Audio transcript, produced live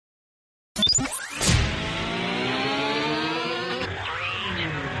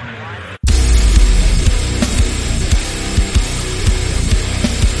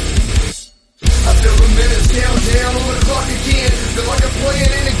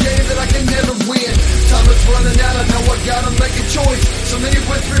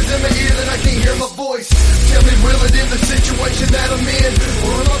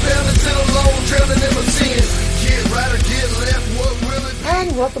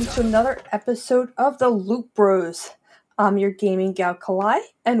welcome to another episode of the Loot Bros. I'm your gaming gal Kalai,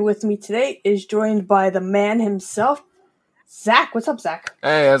 and with me today is joined by the man himself, Zach. What's up, Zach?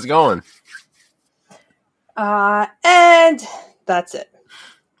 Hey, how's it going? And that's it.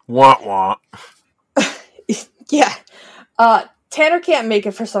 Wah. Yeah. Tanner can't make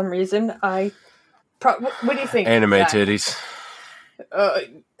it for some reason. What do you think? Anime Zach? titties.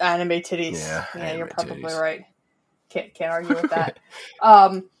 Anime titties. Yeah, you're probably titties. right. Can't argue with that.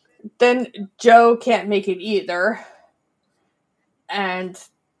 Then Joe can't make it either. And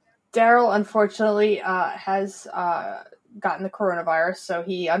Daryl, unfortunately, has gotten the coronavirus, so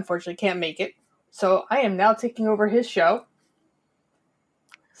he unfortunately can't make it. So I am now taking over his show.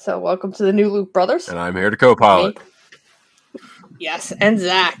 So welcome to the new Luke Brothers. And I'm here to co-pilot. Me. Yes, and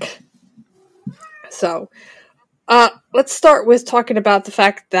Zach. So, let's start with talking about the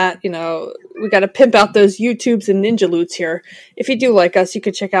fact that, we got to pimp out those YouTubes and Ninja Loots here. If you do like us, you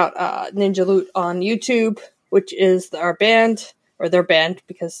could check out Ninja Loot on YouTube, which is our band, or their band,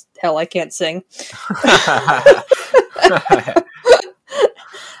 because, hell, I can't sing.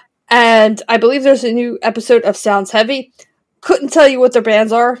 And I believe there's a new episode of Sounds Heavy. Couldn't tell you what their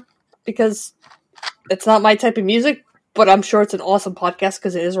bands are, because it's not my type of music, but I'm sure it's an awesome podcast,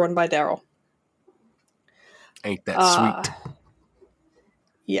 because it is run by Daryl. Ain't that sweet?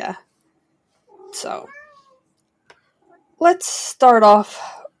 Yeah. So, let's start off.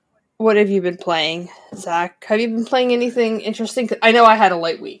 What have you been playing, Zach? Have you been playing anything interesting? I know I had a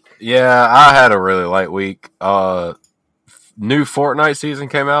light week. Yeah, I had a really light week. New Fortnite season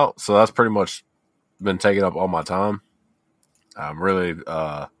came out, so that's pretty much been taking up all my time. I'm really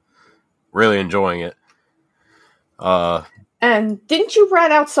enjoying it. And didn't you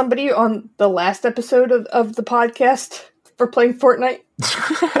rat out somebody on the last episode of the podcast for playing Fortnite?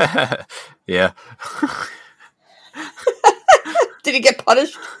 Yeah. Did he get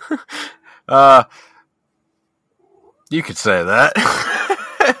punished? You could say that.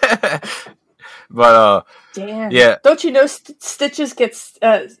 But damn. Yeah. Don't you know snitches get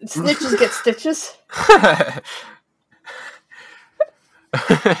stitches?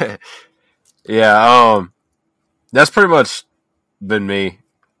 Yeah. That's pretty much been me.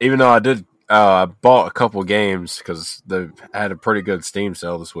 Even though I bought a couple games because they had a pretty good Steam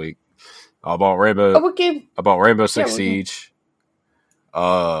sale this week. I bought Rainbow. Oh, what game? I bought Rainbow Six Siege,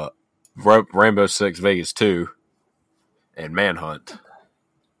 Rainbow Six Vegas 2, and Manhunt.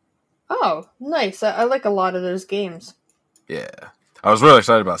 Oh, nice. I like a lot of those games. Yeah, I was really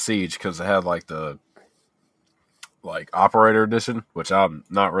excited about Siege because it had the Operator Edition, which I'm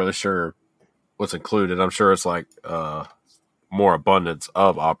not really sure what's included. I'm sure it's more abundance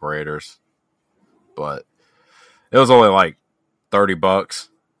of operators, but it was only $30.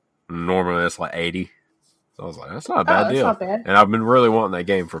 Normally it's $80. So I was like, that's not a bad deal. Not bad. And I've been really wanting that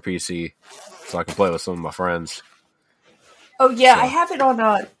game for PC so I can play with some of my friends. Oh yeah, so. I have it on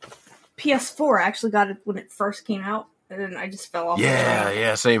PS4. I actually got it when it first came out, and then I just fell off.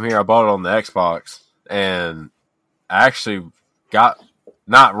 Yeah, same here. I bought it on the Xbox, and I actually got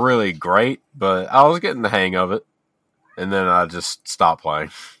not really great, but I was getting the hang of it, and then I just stopped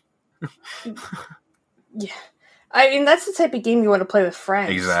playing. Yeah. I mean, that's the type of game you want to play with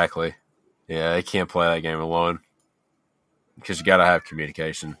friends. Exactly. Yeah, they can't play that game alone. Because you got to have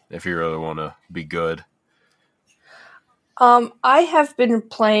communication if you really want to be good. I have been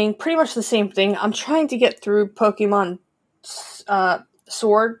playing pretty much the same thing. I'm trying to get through Pokemon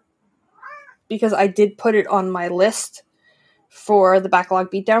Sword. Because I did put it on my list for the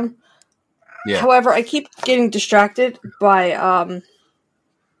Backlog Beatdown. Yeah. However, I keep getting distracted by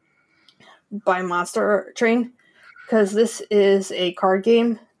Monster Train. Because this is a card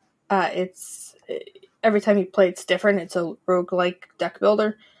game. It's every time you play, it's different. It's a roguelike deck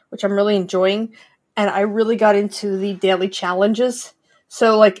builder, which I'm really enjoying. And I really got into the daily challenges.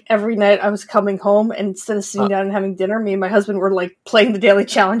 So, every night I was coming home, and instead of sitting down and having dinner, me and my husband were, playing the daily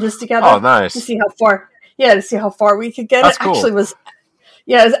challenges together. Oh, nice. To see how far we could get. That's it cool. It was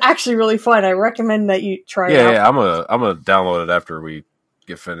actually really fun. I recommend that you try it out. Yeah, I'm gonna download it after we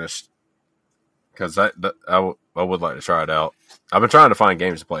get finished. Because I would like to try it out. I've been trying to find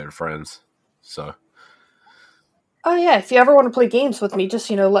games to play with friends. So. Oh, yeah. If you ever want to play games with me,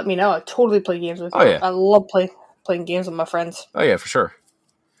 just, let me know. I totally play games with you. Yeah. I love playing games with my friends. Oh, yeah, for sure.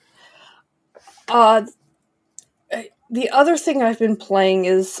 The other thing I've been playing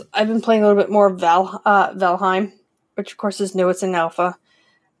is I've been playing a little bit more Valheim, which, of course, is new. It's an alpha.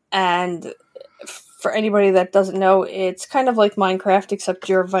 And for anybody that doesn't know, it's kind of like Minecraft, except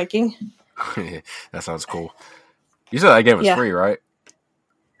you're a Viking. That sounds cool. You said that game was free, right?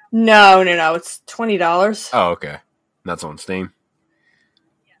 No. It's $20. Oh, okay. That's on Steam.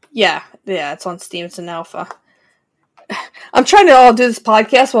 Yeah, it's on Steam. It's an alpha. I'm trying to all do this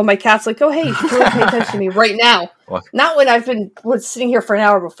podcast while my cat's like, "Oh, hey, you should totally pay attention to me right now." What? Not when I've been sitting here for an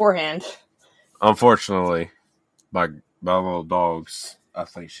hour beforehand. Unfortunately, my little dog's, I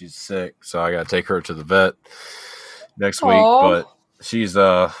think she's sick, so I got to take her to the vet next week. But she's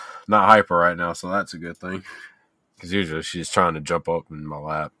not hyper right now, so that's a good thing. Because usually she's trying to jump up in my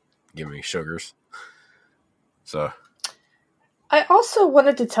lap, give me sugars. So. I also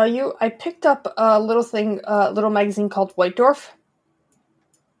wanted to tell you, I picked up a little magazine called White Dwarf.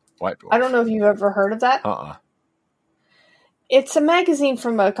 White Dwarf. I don't know if you've ever heard of that. It's a magazine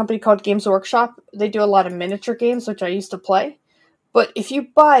from a company called Games Workshop. They do a lot of miniature games, which I used to play. But if you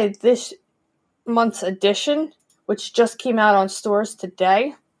buy this month's edition, which just came out on stores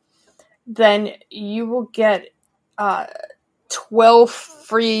today, then you will get 12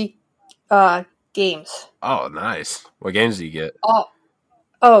 free games. Oh, nice. What games do you get?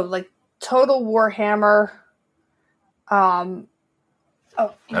 Like Total Warhammer. That'd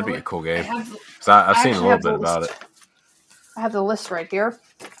be a cool game. I've seen a little bit about it. I have the list right here.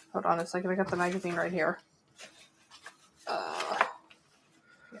 Hold on a second. I got the magazine right here.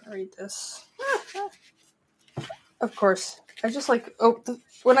 Read this. Of course. I just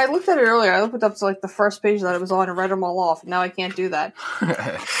when I looked at it earlier, I looked up to the first page that it was on and read them all off. Now I can't do that.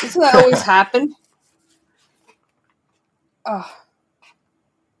 Doesn't that always happen? Oh.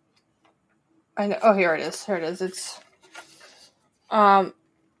 I know. Oh, here it is. It's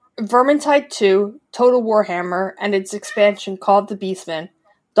Vermintide 2, Total Warhammer, and its expansion called The Beastman,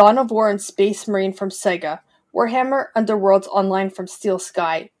 Dawn of War and Space Marine from Sega, Warhammer Underworlds Online from Steel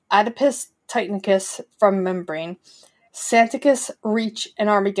Sky, Oedipus Titanicus from Membrane, Santicus, Reach, and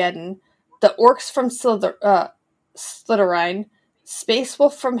Armageddon, The Orcs from Slytherin, Space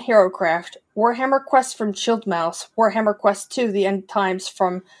Wolf from HeroCraft, Warhammer Quest from Chilled Mouse, Warhammer Quest 2, The End Times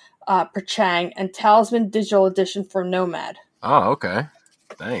from Perchang, and Talisman Digital Edition from Nomad. Oh, okay.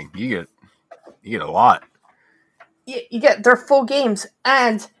 Dang, you get a lot. You get their full games,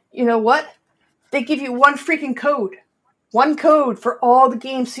 and you know what? They give you one freaking code. One code for all the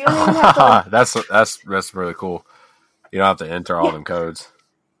games. So you don't even have to. That's really cool. You don't have to enter all them codes.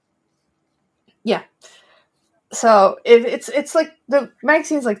 Yeah. So it's like the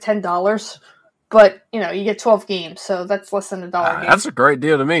magazine's like $10, but you get 12 games, so that's less than $1 game. That's a great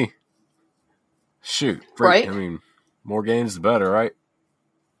deal to me. Shoot, right? I mean, more games the better, right?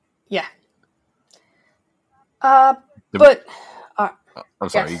 Yeah. But I'm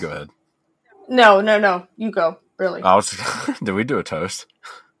sorry. Yes. You go ahead. No. You go. Really. Did we do a toast?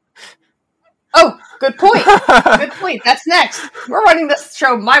 Oh, good point. Good point. That's next. We're running this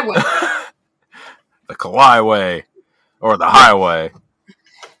show my way. The Kawhi way, or the highway.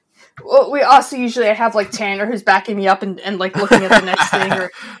 Well, we also usually have Tanner who's backing me up and looking at the next thing,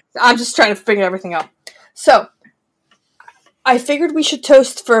 or I'm just trying to figure everything out. So, I figured we should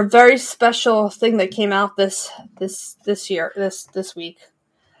toast for a very special thing that came out this week.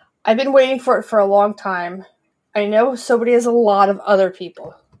 I've been waiting for it for a long time. I know somebody has a lot of other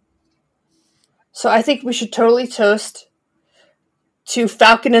people. So I think we should totally toast to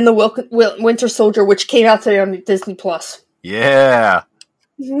Falcon and the Winter Soldier, which came out today on Disney+. Yeah!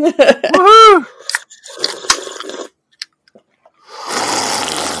 Woohoo!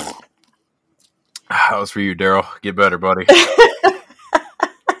 That was for you, Daryl. Get better, buddy.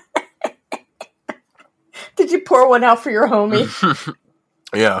 Did you pour one out for your homie?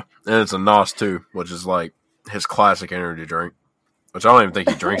 Yeah, and it's a NOS too, which is his classic energy drink, which I don't even think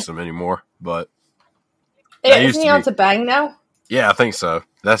he drinks them anymore. But isn't he on to Bang now? Yeah, I think so.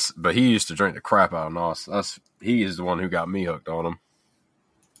 But he used to drink the crap out of NOS. He is the one who got me hooked on him.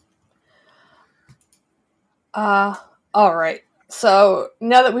 All right. So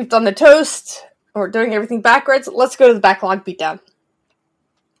now that we've done the toast, we're doing everything backwards. Let's go to the backlog beatdown.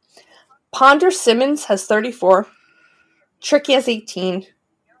 Ponder Simmons has 34. Tricky has 18.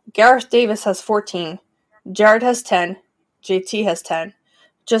 Gareth Davis has 14. Jared has 10. JT has 10.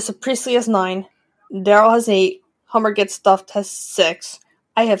 Joseph Priestley has 9. Daryl has 8. Hummer Gets Stuffed has 6.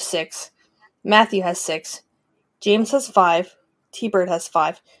 I have 6. Matthew has 6. James has 5. T-Bird has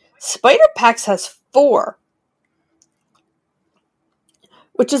 5. Spider Pax has 4.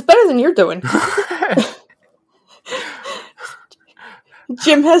 Which is better than you're doing.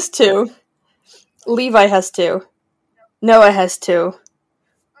 Jim has 2. Levi has 2. Noah has 2.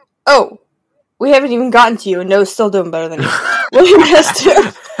 Oh, we haven't even gotten to you, and Noah's still doing better than you. William has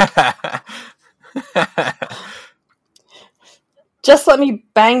 2. Just Let Me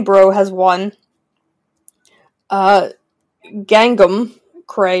Bang Bro has 1. Gangam,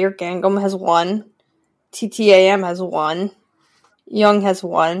 Cray or Gangam has 1. TTAM has 1. Young has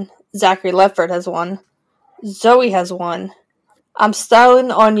 1. Zachary Ledford has 1. Zoe has 1. I'm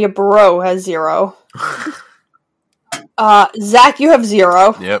styling on your bro has 0. Zach, you have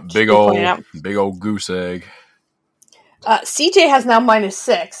 0. Yep, big old goose egg. CJ has now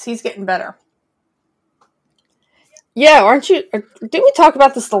 -6. He's getting better. Yeah, aren't you? Didn't we talk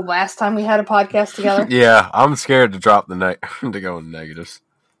about this the last time we had a podcast together? Yeah, I'm scared to drop to go in negatives.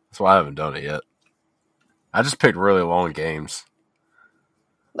 That's why I haven't done it yet. I just picked really long games.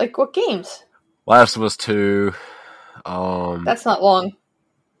 Like what games? Last of Us 2. That's not long.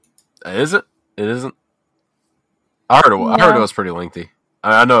 Is it? It isn't. I heard it was pretty lengthy.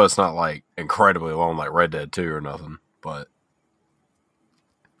 I know it's not like incredibly long like Red Dead 2 or nothing, but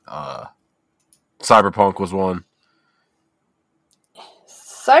Cyberpunk was one.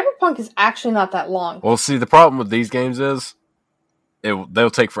 Cyberpunk is actually not that long. Well, see, the problem with these games is they'll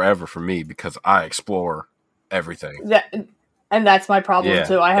take forever for me because I explore everything. And that's my problem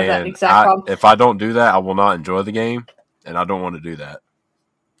too. I have that exact problem. If I don't do that, I will not enjoy the game, and I don't want to do that.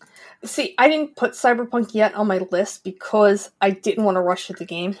 See, I didn't put Cyberpunk yet on my list because I didn't want to rush through the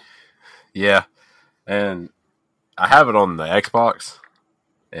game. Yeah, and I have it on the Xbox,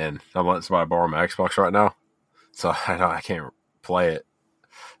 and I'm letting somebody borrow my Xbox right now, so I know I can't play it.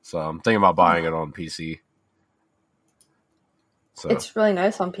 So I'm thinking about buying it on PC. So it's really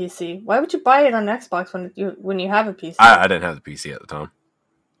nice on PC. Why would you buy it on Xbox when you have a PC? I didn't have the PC at the time.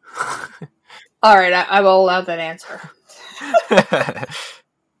 All right, I will allow that answer.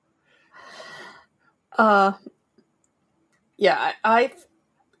 Yeah,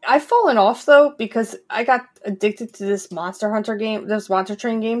 I've fallen off though because I got addicted to this Monster Hunter game, this Monster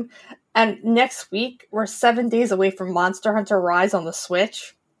Train game, and next week we're 7 days away from Monster Hunter Rise on the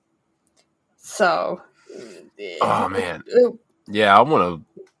Switch. So, oh man, yeah, I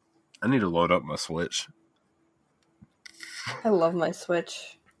need to load up my Switch. I love my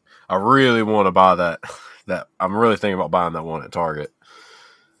Switch. I really want to buy that. I'm really thinking about buying that one at Target.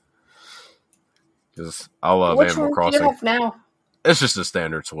 Because I love Animal Crossing. Which one do you have now? It's just a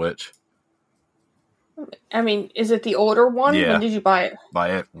standard Switch. I mean, is it the older one? Yeah. When did you buy it?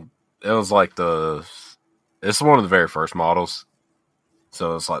 It was like it's one of the very first models.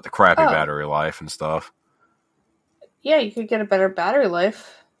 So it's like the crappy battery life and stuff. Yeah, you could get a better battery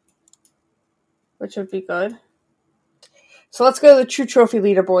life. Which would be good. So let's go to the True Trophy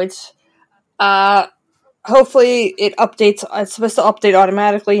leaderboards. Hopefully it updates. It's supposed to update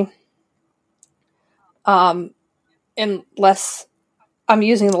automatically. Unless I'm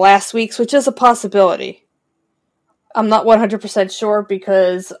using the last week's, which is a possibility. I'm not 100% sure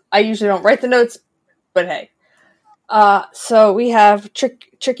because I usually don't write the notes, but hey. So we have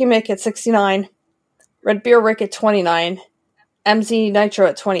Tricky Mick at 69, Red Beer Rick at 29, MZ Nitro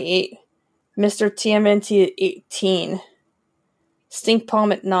at 28, Mr. TMNT at 18, Stink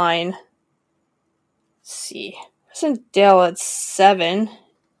Palm at 9, let's see, President Dale at 7,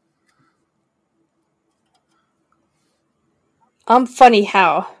 I'm Funny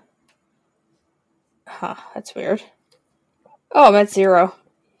How. Huh, that's weird. Oh, I'm at 0.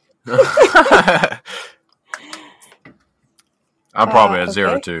 I'm probably at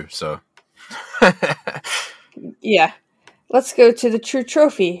 0 too, so. Yeah. Let's go to the True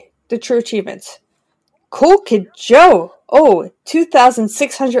Trophy, the True Achievements. Cool Kid Joe.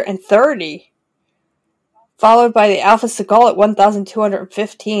 2,630. Followed by the Alpha Seagal at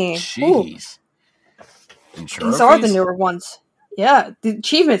 1,215. Jeez. These are the newer ones. Yeah, the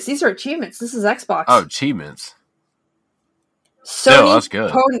achievements. These are achievements. This is Xbox. Oh, achievements. Still, that's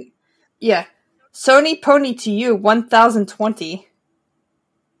good. Sony Pony to You, 1,020.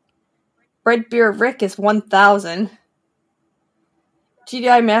 Red Beer Rick is 1,000.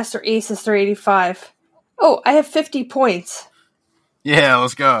 GDI Master Ace is 385. Oh, I have 50 points. Yeah,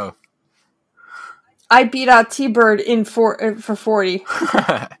 let's go. I beat out T-Bird for 40.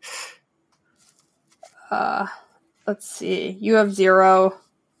 Let's see. You have 0.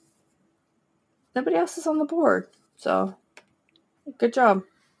 Nobody else is on the board. So, good job.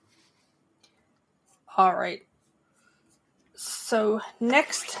 All right. So,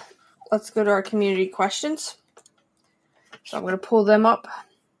 next, let's go to our community questions. So, I'm going to pull them up.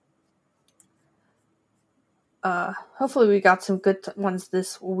 Hopefully, we got some good ones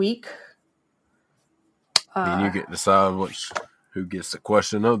this week. And you get to decide who gets the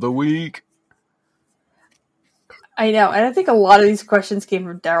question of the week. I know, and I think a lot of these questions came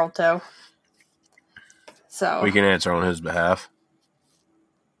from Daryl Toe. So we can answer on his behalf.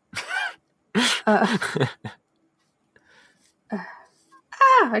 I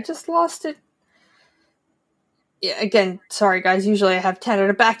just lost it. Yeah, again, sorry guys. Usually I have 10 at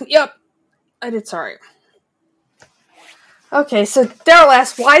the back. Yep, I did. Sorry. Okay, so Daryl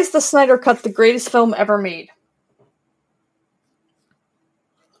asks, why is the Snyder Cut the greatest film ever made?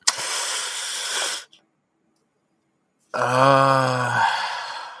 I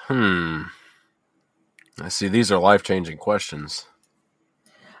see. These are life-changing questions.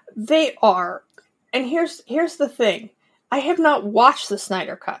 They are. And here's the thing. I have not watched the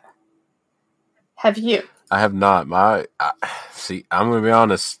Snyder Cut. Have you? I have not. See, I'm going to be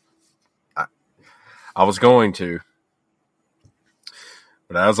honest. I was going to.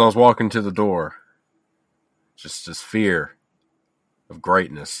 But as I was walking to the door, just this fear of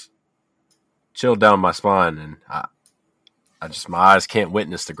greatness chilled down my spine, and my eyes can't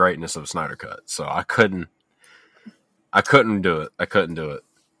witness the greatness of Snyder Cut. So I couldn't do it. I couldn't do it.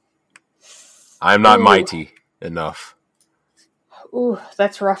 I am not mighty enough. Ooh,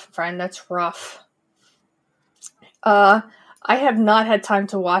 that's rough, friend. That's rough. I have not had time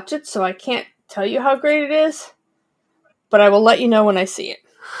to watch it, so I can't tell you how great it is, but I will let you know when I see it.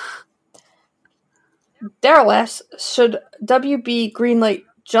 Daryl asks, should WB greenlight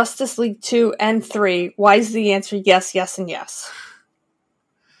Justice League 2 and 3? Why is the answer yes, yes, and yes?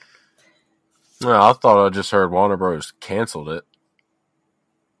 Well, I thought I just heard Warner Bros. Canceled it.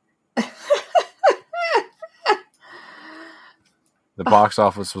 The box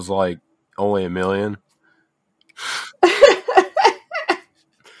office was like only $1 million.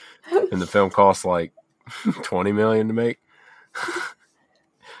 And the film cost like $20 million to make.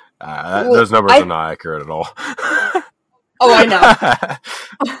 Those numbers are not accurate at all. Oh, I know.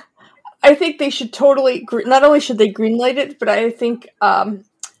 I think they should totally. Not only should they greenlight it, but I think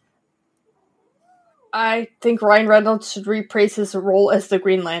Ryan Reynolds should reprise his role as the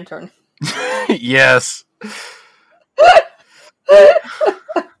Green Lantern. Yes.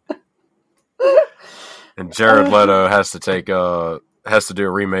 And Jared Leto has to do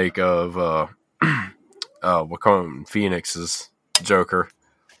a remake of Joaquin Phoenix's Joker.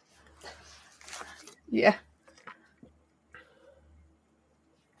 Yeah.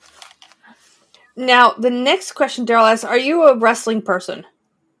 Now, the next question Daryl asks, are you a wrestling person?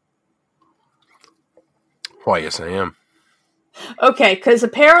 Why, yes, I am. Okay, because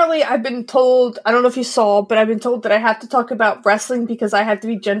apparently I've been told, I don't know if you saw, but I've been told that I have to talk about wrestling because I have to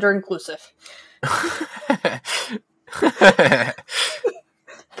be gender inclusive.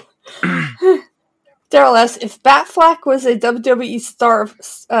 Daryl asks, if Batfleck was a WWE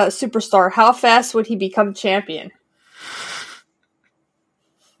superstar, how fast would he become champion?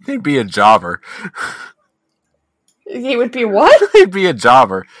 He'd be a jobber. He would be what? He'd be a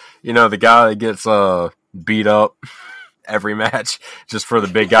jobber. You know, the guy that gets beat up every match just for the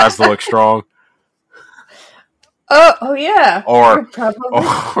big guys to look strong. Oh yeah. Or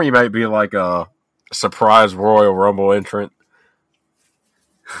you might be like a surprise Royal Rumble entrant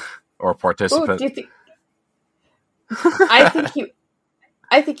or participant. Ooh, I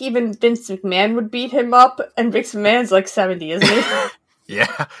think even Vince McMahon would beat him up, and Vince McMahon's like 70, isn't he?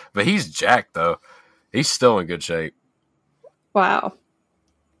 Yeah, but he's jacked though. He's still in good shape. Wow.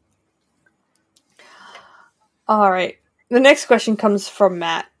 All right. The next question comes from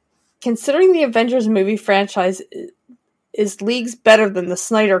Matt. Considering the Avengers movie franchise is leagues better than the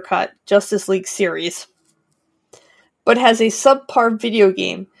Snyder Cut Justice League series, but has a subpar video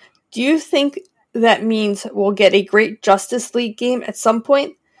game, do you think that means we'll get a great Justice League game at some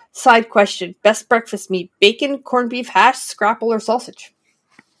point? Side question. Best breakfast meat: bacon, corned beef hash, scrapple, or sausage?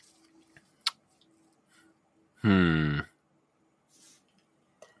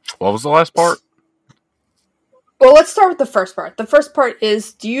 What was the last part? Well, let's start with the first part. The first part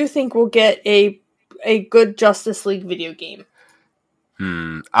is, do you think we'll get a good Justice League video game?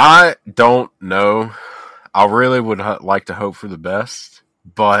 I don't know. I really would like to hope for the best,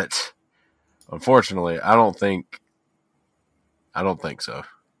 but unfortunately, I don't think so.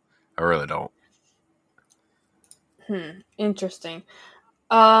 I really don't. Interesting.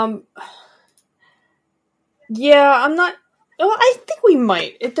 Yeah, I'm not. Well, I think we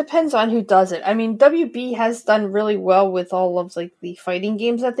might. It depends on who does it. I mean, WB has done really well with all of like the fighting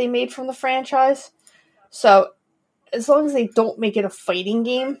games that they made from the franchise. So, as long as they don't make it a fighting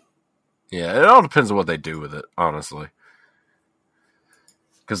game. Yeah, it all depends on what they do with it, honestly.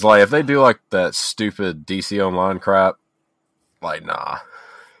 Because, like, if they do, like, that stupid DC Online crap, like, nah.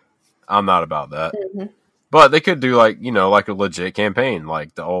 I'm not about that. Mm-hmm. But they could do, like, you know, like a legit campaign,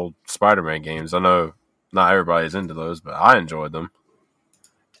 like the old Spider-Man games. I know not everybody's into those, but I enjoyed them.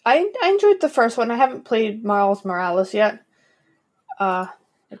 I enjoyed the first one. I haven't played Miles Morales yet. I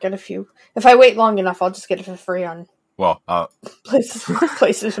get a few. If I wait long enough, I'll just get it for free on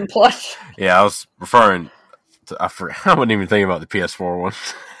PlayStation Plus. Yeah, I was referring I wasn't even thinking about the PS4 one.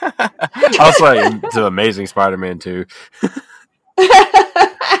 I was like to Amazing Spider-Man 2.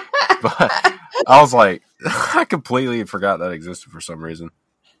 But I was like, I completely forgot that existed for some reason.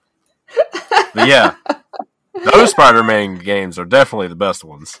 But yeah, those Spider-Man games are definitely the best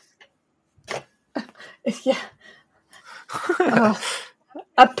ones. Yeah.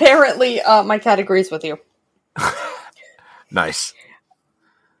 Apparently, my cat agrees with you. Nice.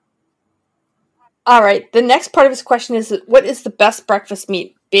 All right. The next part of his question is, what is the best breakfast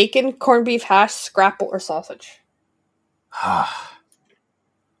meat? Bacon, corned beef hash, scrapple, or sausage?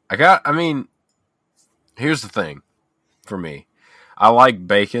 Here's the thing for me. I like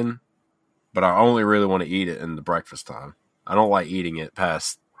bacon, but I only really want to eat it in the breakfast time. I don't like eating it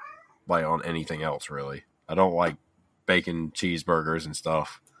past, like, on anything else, really. I don't like bacon cheeseburgers and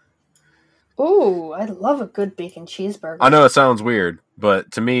stuff. Ooh, I love a good bacon cheeseburger. I know it sounds weird,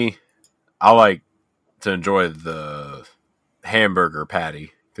 but to me, I like to enjoy the hamburger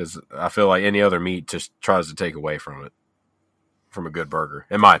patty because I feel like any other meat just tries to take away from it, from a good burger,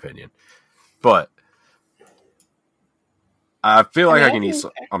 in my opinion. But I feel like I can eat.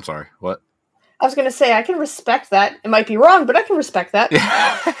 I'm sorry, what? I was going to say, I can respect that. It might be wrong, but I can respect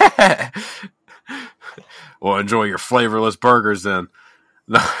that. Well, enjoy your flavorless burgers then.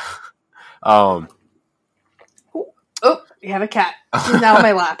 Oh, you have a cat. She's now on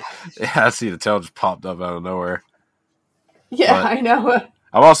my lap. Yeah, I see the tail just popped up out of nowhere. Yeah, but I know.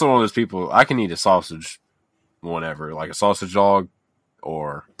 I'm also one of those people, I can eat a sausage whenever, like a sausage dog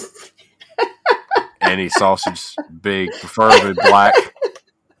or any sausage, big, preferably black.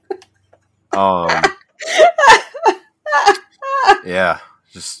 Yeah,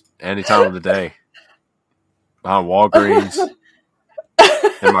 just any time of the day. Behind Walgreens,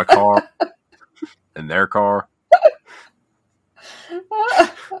 in my car, in their car.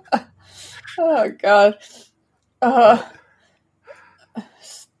 Oh, God. I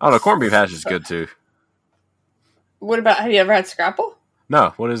don't know, corned beef hash is good, too. What about, have you ever had scrapple?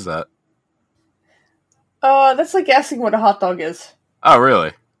 No, what is that? That's like asking what a hot dog is. Oh,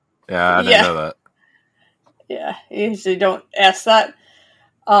 really? Yeah, I didn't know that. Yeah, you usually don't ask that.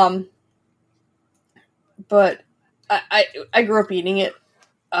 But I grew up eating it.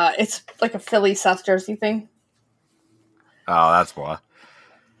 It's like a Philly, South Jersey thing. Oh, that's why.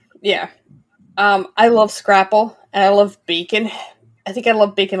 Yeah. I love scrapple, and I love bacon. I think I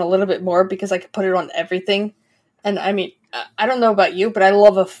love bacon a little bit more because I can put it on everything. And I mean, I don't know about you, but I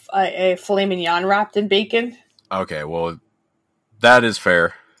love a filet mignon wrapped in bacon. Okay, well, that is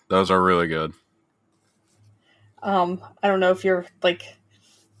fair. Those are really good. I don't know if you're like,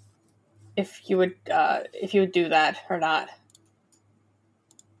 if you would do that or not.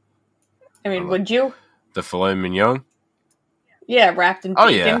 I mean, would you? The filet mignon? Yeah, wrapped in bacon. Oh,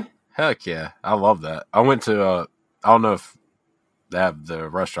 yeah. Heck yeah. I love that. I went to, I don't know if they have the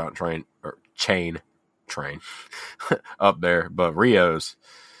restaurant chain up there, but Rio's,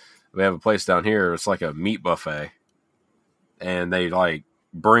 we have a place down here. It's like a meat buffet. And they, like,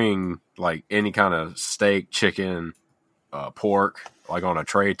 bring, like, any kind of steak, chicken, pork, like, on a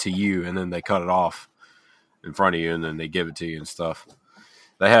tray to you, and then they cut it off in front of you, and then they give it to you and stuff.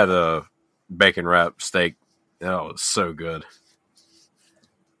 They had a bacon wrapped steak. That was so good.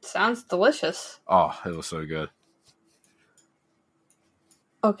 Sounds delicious. Oh, it was so good.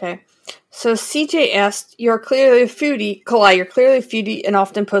 Okay. So CJ asked, you're clearly a foodie, Kalai, you're clearly a foodie and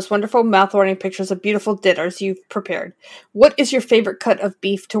often post wonderful mouth-watering pictures of beautiful dinners you've prepared. What is your favorite cut of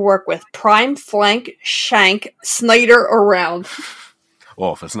beef to work with? Prime, flank, shank, Snyder, or round?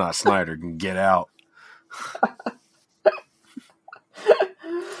 Well, if it's not Snyder, can get out.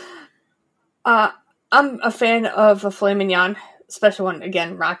 I'm a fan of a filet mignon, especially one,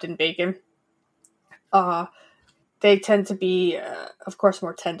 again, wrapped in bacon. They tend to be, of course,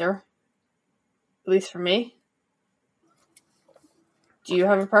 more tender. At least for me. Do you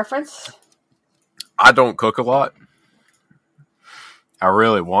have a preference? I don't cook a lot. I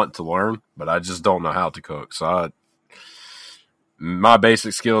really want to learn, but I just don't know how to cook. So my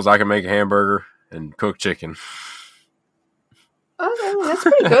basic skills, I can make a hamburger and cook chicken. Okay, that's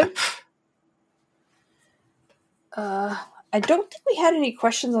pretty good. I don't think we had any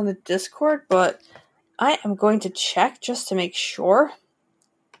questions on the Discord, but I am going to check just to make sure.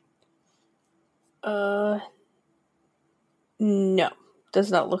 No.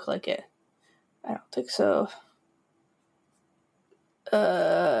 Does not look like it. I don't think so.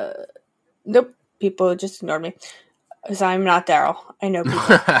 Nope. People just ignored me. Because I'm not Daryl. I know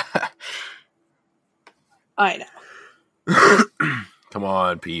people. I know. Come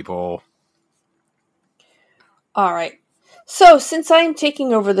on, people. Alright. So, since I am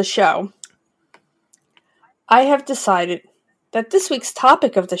taking over the show, I have decided that this week's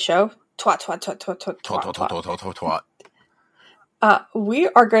topic of the show, twat, we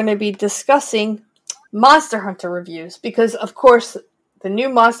are going to be discussing Monster Hunter reviews because, of course, the new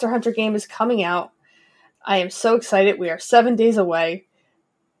Monster Hunter game is coming out. I am so excited. We are 7 days away.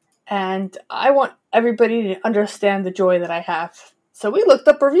 And I want everybody to understand the joy that I have. So we looked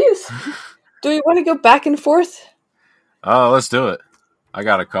up reviews. Do we want to go back and forth? Oh, let's do it. I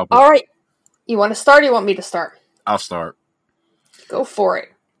got a couple. All right. You want to start or you want me to start? I'll start. Go for it.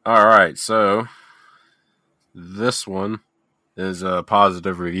 All right. So this one is a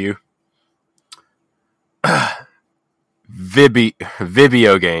positive review.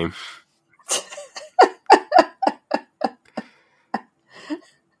 Vibio game.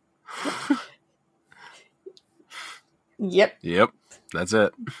 Yep. That's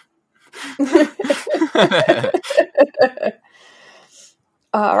it.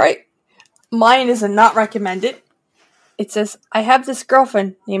 All right. Mine is a not recommended. It says, I have this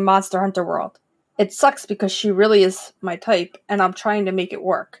girlfriend named Monster Hunter World. It sucks because she really is my type, and I'm trying to make it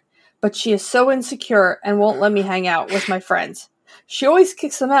work. But she is so insecure and won't let me hang out with my friends. She always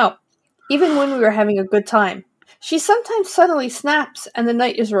kicks them out, even when we are having a good time. She sometimes suddenly snaps and the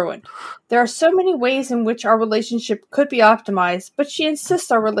night is ruined. There are so many ways in which our relationship could be optimized, but she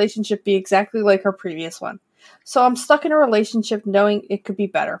insists our relationship be exactly like her previous one. So I'm stuck in a relationship knowing it could be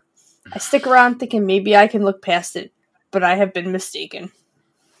better. I stick around thinking maybe I can look past it, but I have been mistaken.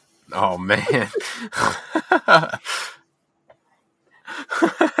 Oh, man.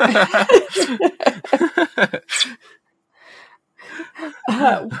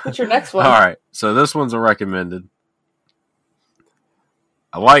 What's your next one? All right. So this one's a recommended.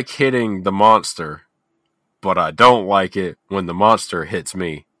 I like hitting the monster, but I don't like it when the monster hits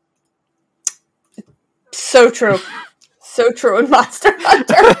me. So true. So true in Monster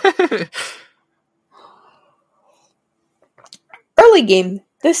Hunter. Early game.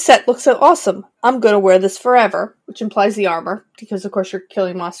 This set looks so awesome. I'm going to wear this forever, which implies the armor, because of course you're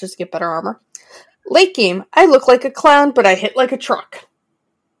killing monsters to get better armor. Late game. I look like a clown, but I hit like a truck.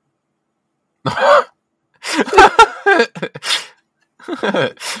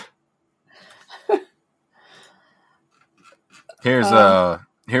 Here's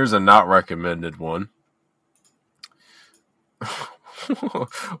a not recommended one.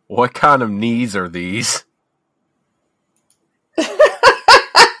 What kind of knees are these?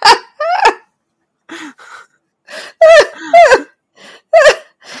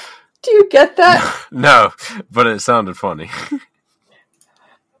 Do you get that? No, but it sounded funny.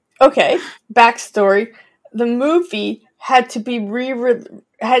 Okay, backstory. The movie had to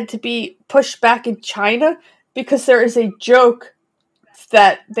be pushed back in China because there is a joke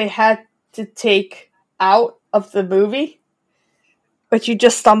that they had to take out of the movie, but you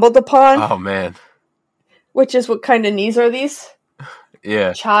just stumbled upon. Oh, man. Which is, what kind of knees are these?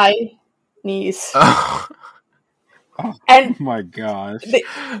 Yeah. Chinese. Oh. And my gosh. They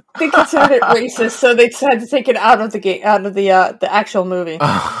considered it racist, so they had to take it out of the actual movie.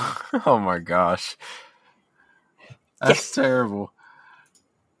 Oh my gosh. That's terrible.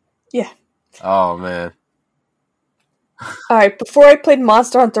 Yeah. Oh, man. Alright, before I played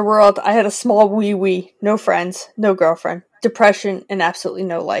Monster Hunter World, I had a small wee, no friends, no girlfriend, depression, and absolutely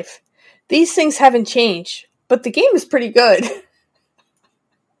no life. These things haven't changed, but the game is pretty good.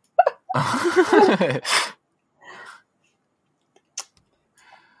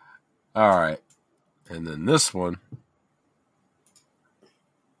 Alright. And then this one.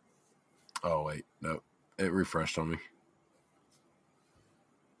 Oh, wait. No. It refreshed on me.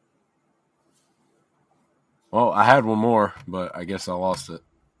 Well, I had one more, but I guess I lost it.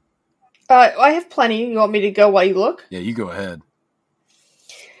 I have plenty. You want me to go while you look? Yeah, you go ahead.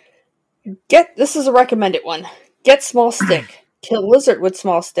 This is a recommended one. Get small stick. Kill lizard with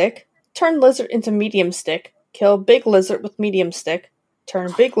small stick. Turn lizard into medium stick. Kill big lizard with medium stick.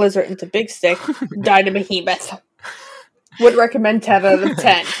 Turn big lizard into big stick. Die to behemoth. Would recommend 10 out of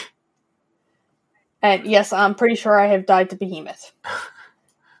 10. And yes, I'm pretty sure I have died to behemoth.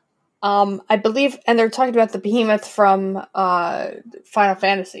 I believe, and they're talking about the behemoth from Final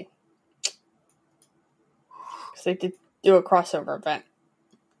Fantasy. Because they did do a crossover event.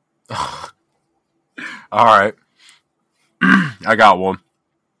 Alright. I got one.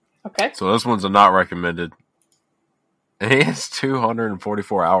 Okay. So this one's a not recommended. And it has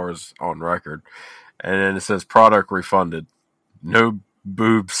 244 hours on record. And then it says product refunded. No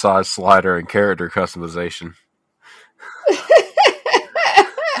boob size slider and character customization.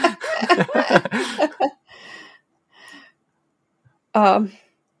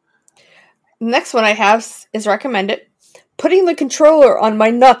 Next one I have is recommended. Putting the controller on my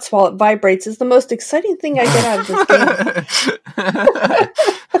nuts while it vibrates is the most exciting thing I get out of this game.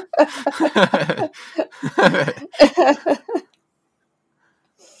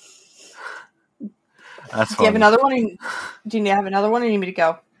 That's funny. Do you have another one? Do you have another one or you need me to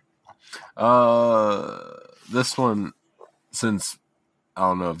go? This one, since I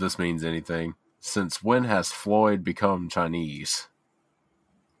don't know if this means anything. Since when has Floyd become Chinese?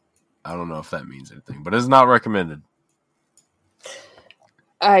 I don't know if that means anything, but it's not recommended.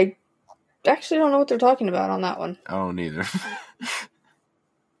 I actually don't know what they're talking about on that one. I don't either.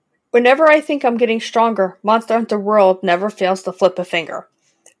 Whenever I think I'm getting stronger, Monster Hunter World never fails to flip a finger.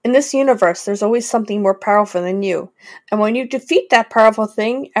 In this universe, there's always something more powerful than you. And when you defeat that powerful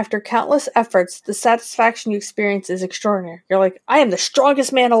thing, after countless efforts, the satisfaction you experience is extraordinary. You're like, I am the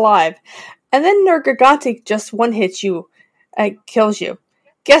strongest man alive. And then Nergigantic just one-hits you and kills you.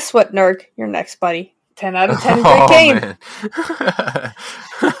 Guess what, Nerg? You're next, buddy. 10 out of 10. Great game.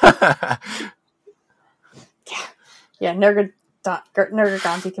 Yeah,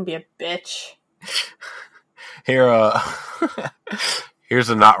 Nergigantic can be a bitch. Here's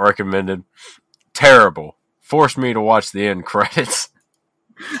a not recommended. Terrible. Forced me to watch the end credits.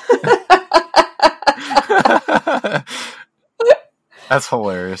 That's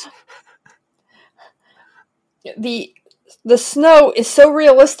hilarious. The snow is so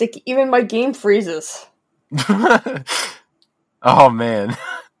realistic, even my game freezes. Oh, man.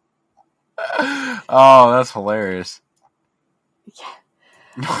 Oh, that's hilarious.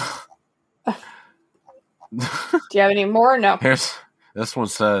 Yeah. Do you have any more or no? This one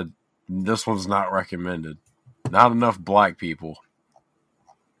said, this one's not recommended. Not enough black people.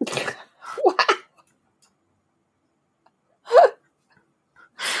 Wow.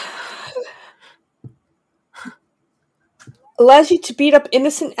 Allows you to beat up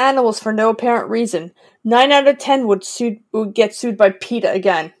innocent animals for no apparent reason. 9 out of 10 would get sued by PETA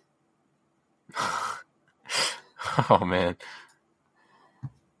again. Oh, man.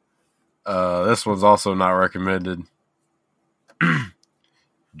 This one's also not recommended.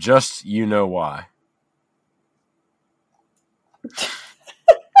 Just you know why.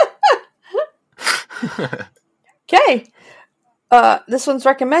 Okay. This one's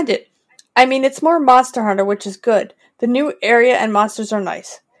recommended. I mean, it's more Monster Hunter, which is good. The new area and monsters are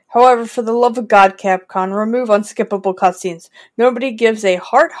nice. However, for the love of God, Capcom, remove unskippable cutscenes. Nobody gives a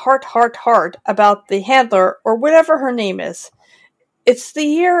heart about the handler or whatever her name is. It's the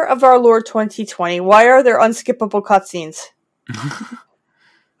year of our Lord 2020. Why are there unskippable cutscenes?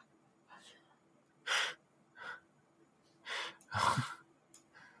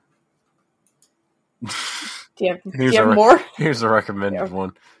 Do you have more? Here's a recommended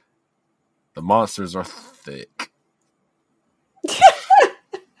one. The monsters are thick.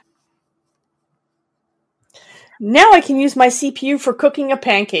 Now I can use my CPU for cooking a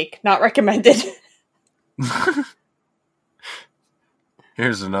pancake. Not recommended.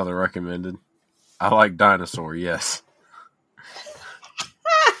 Here's another recommended. I like dinosaur, yes.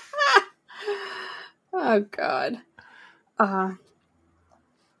 Oh, God.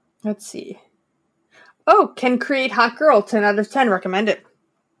 Let's see. Oh, can create hot girl. 10 out of 10. Recommend it.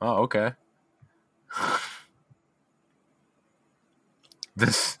 Oh, okay.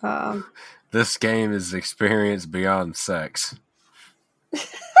 This game is experience beyond sex.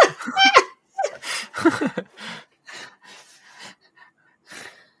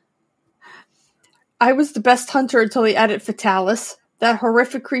 I was the best hunter until they added Fatalis. That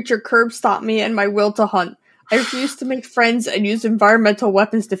horrific creature curb stomped me and my will to hunt. I refused to make friends and used environmental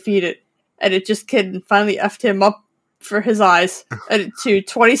weapons to feed it. And it just kidding finally effed him up for his eyes. And to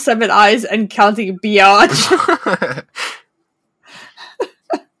 27 eyes and counting beyond.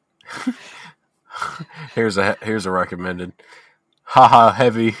 Here's a recommended. Haha,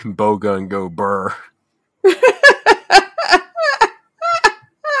 heavy bowgun go burr.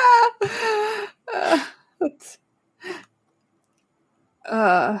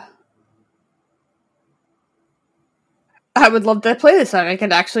 I would love to play this and I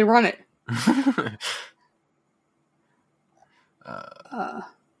could actually run it.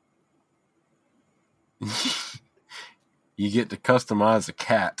 You get to customize a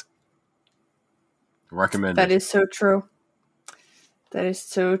cat. Recommended. That is so true. That is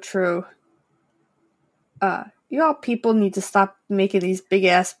so true. Y'all people need to stop making these big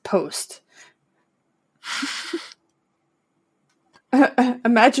ass posts.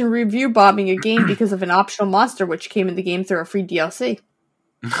 Imagine review bombing a game because of an optional monster which came in the game through a free DLC.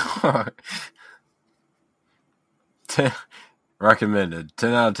 Recommended.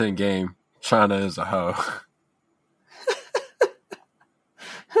 10 out of 10 game. China is a hoe.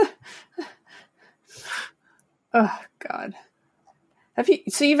 Oh, God. Have you?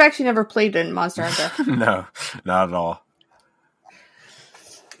 So you've actually never played in Monster Hunter? No, not at all.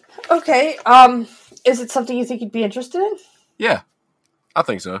 Okay. Is it something you think you'd be interested in? Yeah, I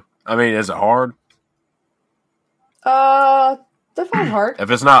think so. I mean, is it hard? Definitely hard. If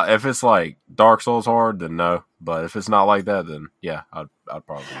it's like Dark Souls hard, then no. But if it's not like that, then yeah, I'd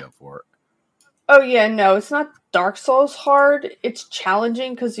probably be up for it. Oh yeah, no, it's not Dark Souls hard. It's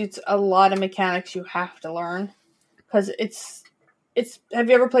challenging because it's a lot of mechanics you have to learn. Because it's. Have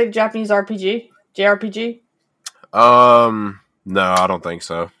you ever played a Japanese RPG? JRPG? No, I don't think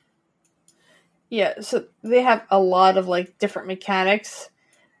so. Yeah, so they have a lot of like different mechanics,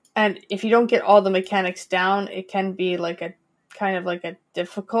 and if you don't get all the mechanics down, it can be like a kind of like a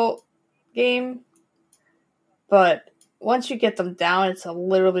difficult game. But once you get them down, it's a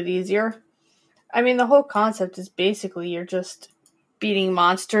little bit easier. I mean, the whole concept is basically you're just beating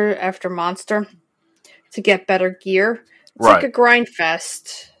monster after monster to get better gear. It's like a grind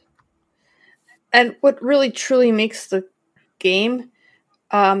fest. And what really truly makes the game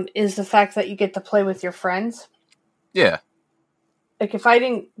is the fact that you get to play with your friends. Yeah. Like, if I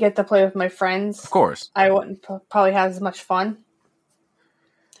didn't get to play with my friends, of course, I wouldn't probably have as much fun.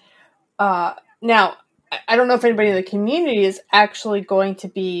 Now, I don't know if anybody in the community is actually going to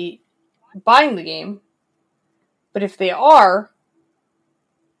be buying the game, but if they are,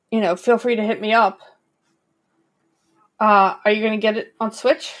 feel free to hit me up. Are you going to get it on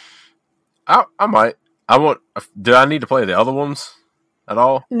Switch? I might. Do I need to play the other ones at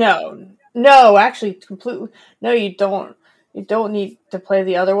all? No, actually, completely. No, you don't. You don't need to play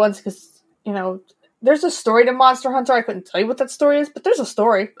the other ones because there's a story to Monster Hunter. I couldn't tell you what that story is, but there's a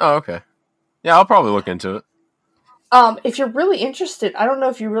story. Oh, okay. Yeah, I'll probably look into it. If you're really interested, I don't know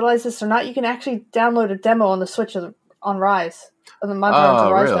if you realize this or not, you can actually download a demo on the Switch on Rise, on the Monster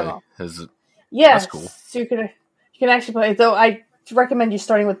Hunter Rise demo. Yeah, that's cool. So you can actually play. Though I recommend you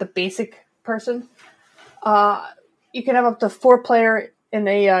starting with the basic person. You can have up to 4 player in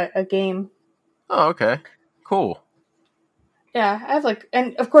a game. Oh, okay, cool. Yeah, I have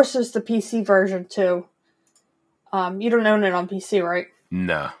and of course there's the PC version too. You don't own it on PC, right?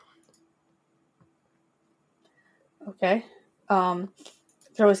 No. Okay. You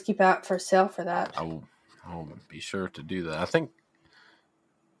can always keep it out for sale for that. I'll be sure to do that. I think.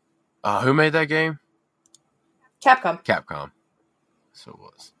 Who made that game? Capcom. So it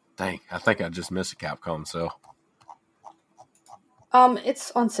was. Dang, I think I just missed a Capcom sale.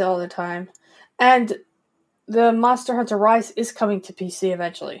 It's on sale all the time, and the Monster Hunter Rise is coming to PC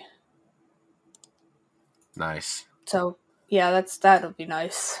eventually. Nice. So yeah, that'll be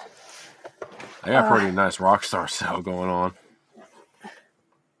nice. I got a pretty nice Rockstar sale going on.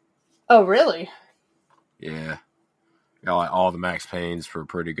 Oh, really? Yeah. Got like all the Max Paynes for a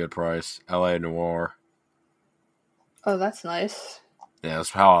pretty good price. LA Noire. Oh, that's nice. Yeah,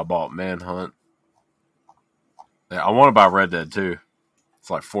 that's how I bought Manhunt. Yeah, I want to buy Red Dead too. It's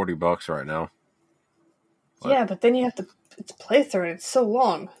like $40 right now. Yeah, but then you have to play through it. It's so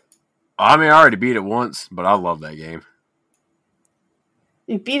long. I mean, I already beat it once, but I love that game.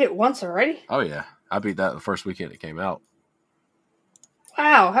 You beat it once already? Oh, yeah. I beat that the first weekend it came out.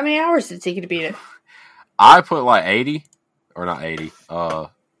 Wow. How many hours did it take you to beat it? I put like 80. Or not 80.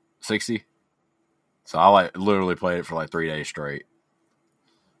 60. So I literally played it for like 3 days straight.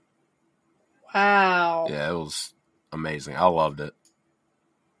 Wow. Yeah, it was amazing. I loved it.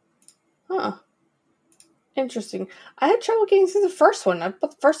 Huh. Interesting. I had trouble getting through the first one. I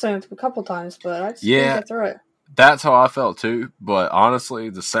put the first one a couple times, but I just couldn't get through it. That's how I felt too. But honestly,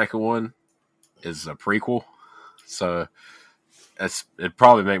 the second one is a prequel. So it'd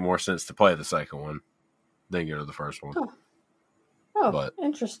probably make more sense to play the second one than go to the first one. Oh,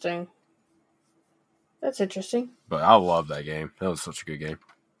 interesting. That's interesting. But I love that game. That was such a good game.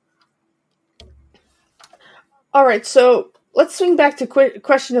 All right, so let's swing back to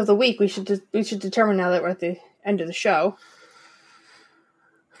question of the week. We should determine now that we're at the end of the show.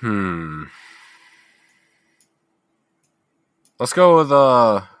 Let's go with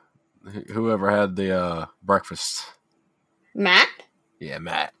whoever had the breakfast. Matt? Yeah,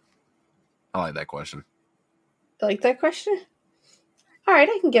 Matt. I like that question. You like that question? All right,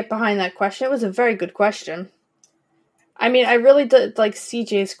 I can get behind that question. It was a very good question. I mean, I really did like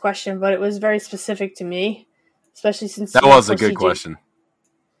CJ's question, but it was very specific to me, especially since that was a good question.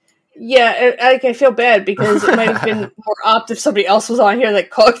 Yeah, I feel bad because it might have been more apt if somebody else was on here that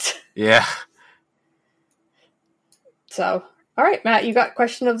cooked. Yeah. So, all right, Matt, you got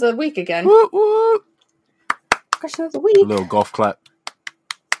question of the week again. Whoop, whoop. Question of the week. A little golf clap.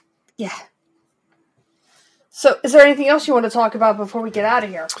 Yeah. So, is there anything else you want to talk about before we get out of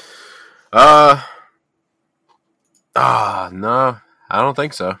here? No. I don't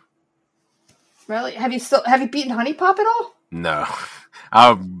think so. Really? Have you beaten Honey Pop at all? No.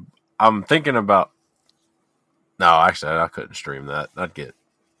 I'm thinking about. No, actually, I couldn't stream that. I'd get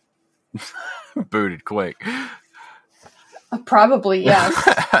booted quick. Probably, yes.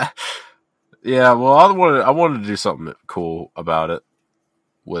 Yeah, well, I wanted to do something cool about it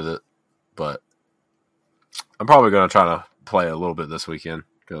with it, but I'm probably going to try to play a little bit this weekend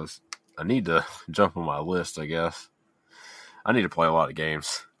because I need to jump on my list, I guess. I need to play a lot of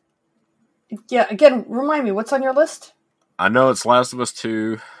games. Yeah, again, remind me, what's on your list? I know it's Last of Us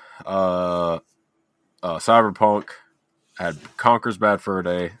 2, Cyberpunk, I had Conker's Bad Fur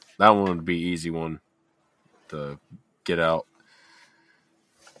Day. That one would be an easy one to get out.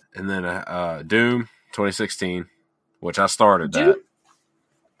 And then Doom 2016, which I started that.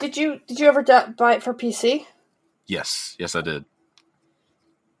 Did you ever buy it for PC? Yes, I did.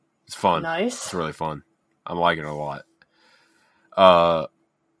 It's fun. Nice. It's really fun. I'm liking it a lot.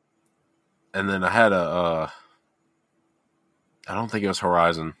 And then I had I don't think it was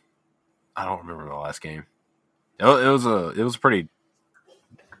Horizon. I don't remember the last game. It was a pretty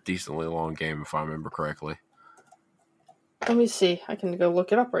decently long game if I remember correctly. Let me see. I can go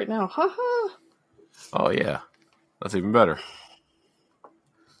look it up right now. Haha. Oh yeah, that's even better.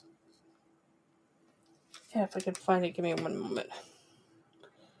 Yeah, if I can find it, give me 1 moment.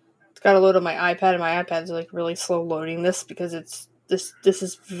 It's got to load on my iPad, and my iPad's like really slow loading this because this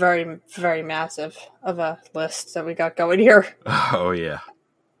is very, very massive of a list that we got going here. Oh yeah.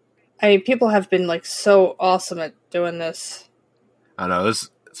 I mean, people have been like so awesome at doing this. I know,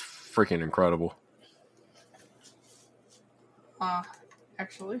 it's freaking incredible.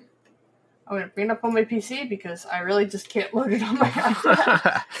 Actually, I'm going to bring it up on my PC because I really just can't load it on my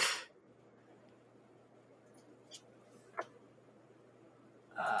iPad.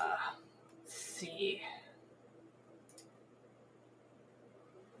 Let's see.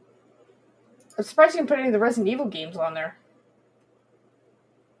 I'm surprised you can put any of the Resident Evil games on there.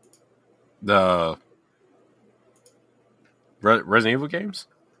 The Resident Evil games?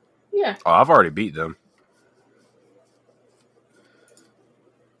 Yeah. Oh, I've already beat them.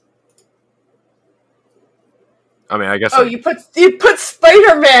 I mean, I guess. Oh, you put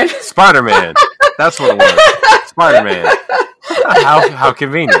Spider-Man. Spider-Man. That's what it was. Spider-Man. How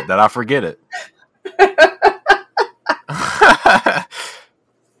convenient that I forget it.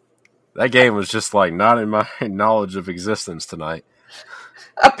 That game was just like not in my knowledge of existence tonight.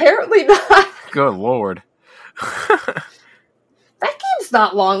 Apparently not. Good Lord. That game's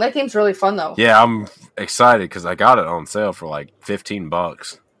not long. That game's really fun though. Yeah, I'm excited because I got it on sale for like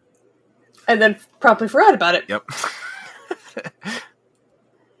 $15. And then probably forgot about it. Yep.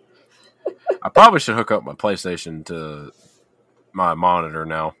 I probably should hook up my PlayStation to my monitor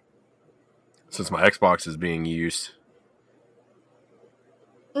now, since my Xbox is being used.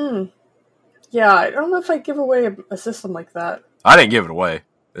 Yeah, I don't know if I'd give away a system like that. I didn't give it away.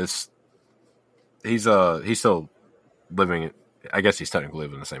 He's still living. I guess he's technically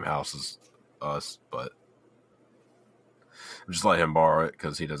living in the same house as us, but I'm just letting him borrow it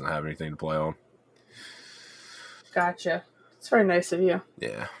because he doesn't have anything to play on. Gotcha. It's very nice of you.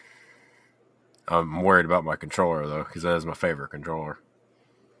 Yeah. I'm worried about my controller though, because that is my favorite controller.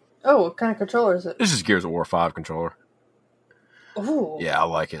 Oh, what kind of controller is it? This is Gears of War 5 controller. Ooh. Yeah, I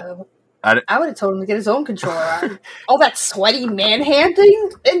like it. I would have told him to get his own controller. All that sweaty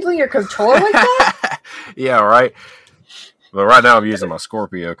manhandling into your controller like that? Yeah, right. But right now I'm using my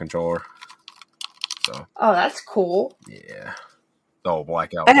Scorpio controller. So. Oh, that's cool. Yeah. The old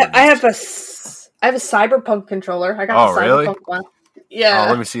blackout. I have a Cyberpunk controller. I got the Cyberpunk really? one. Yeah. Oh,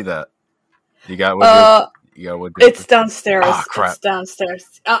 let me see that. You got what? It's downstairs. Ah, crap. It's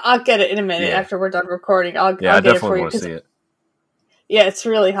downstairs. I'll get it in a minute after we're done recording. I'll I get it for definitely you. want to see it. Yeah, it's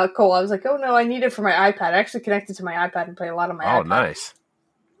really cool. I was like, oh no, I need it for my iPad. I actually connected to my iPad and play a lot on my iPad. Oh, nice.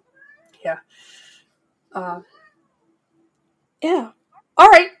 Yeah. Yeah. All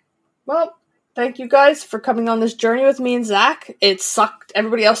right. Well, thank you guys for coming on this journey with me and Zach. It sucked.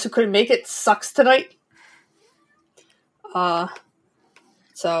 Everybody else who couldn't make it sucks tonight.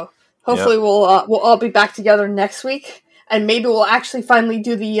 So hopefully we'll all be back together next week, and maybe we'll actually finally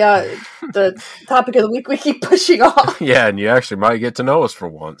do the topic of the week we keep pushing off. Yeah, and you actually might get to know us for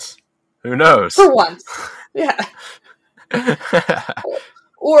once. Who knows? For once. Yeah.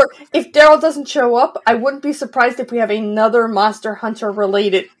 Or if Daryl doesn't show up, I wouldn't be surprised if we have another Monster Hunter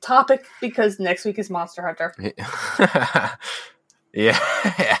related topic, because next week is Monster Hunter. Yeah.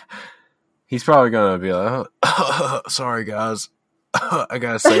 He's probably going to be like, oh, sorry guys. I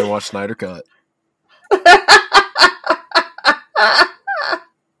got to say watch Snyder Cut.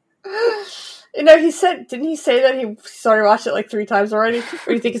 didn't he say that he started watching it like 3 times already? Or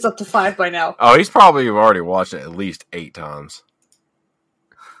do you think it's up to 5 by now? Oh, he's probably already watched it at least 8 times.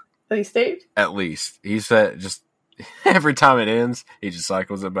 At least 8? At least. He said just every time it ends, he just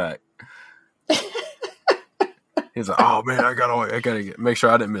cycles it back. He's like, oh man, I gotta make sure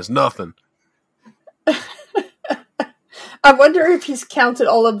I didn't miss nothing. I wonder if he's counted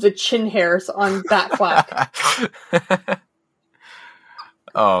all of the chin hairs on Batfleck.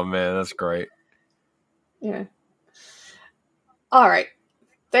 Oh man, that's great. Yeah. All right.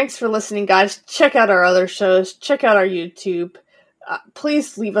 Thanks for listening, guys. Check out our other shows. Check out our YouTube.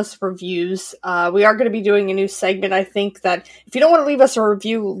 Please leave us reviews. We are going to be doing a new segment. I think that if you don't want to leave us a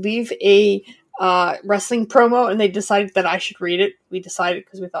review, leave a wrestling promo, and they decided that I should read it. We decided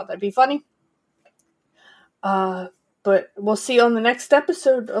because we thought that'd be funny. But we'll see you on the next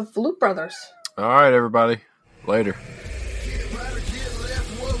episode of Loop Brothers. All right, everybody. Later.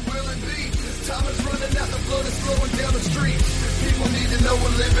 Know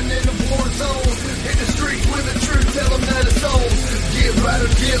we're living in a war zone. In the streets with the truth, tell them that it's on. Get right or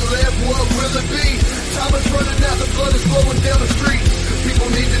get left, what will it be? Time is running out, the blood is flowing down the streets. People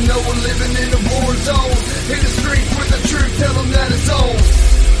need to know we're living in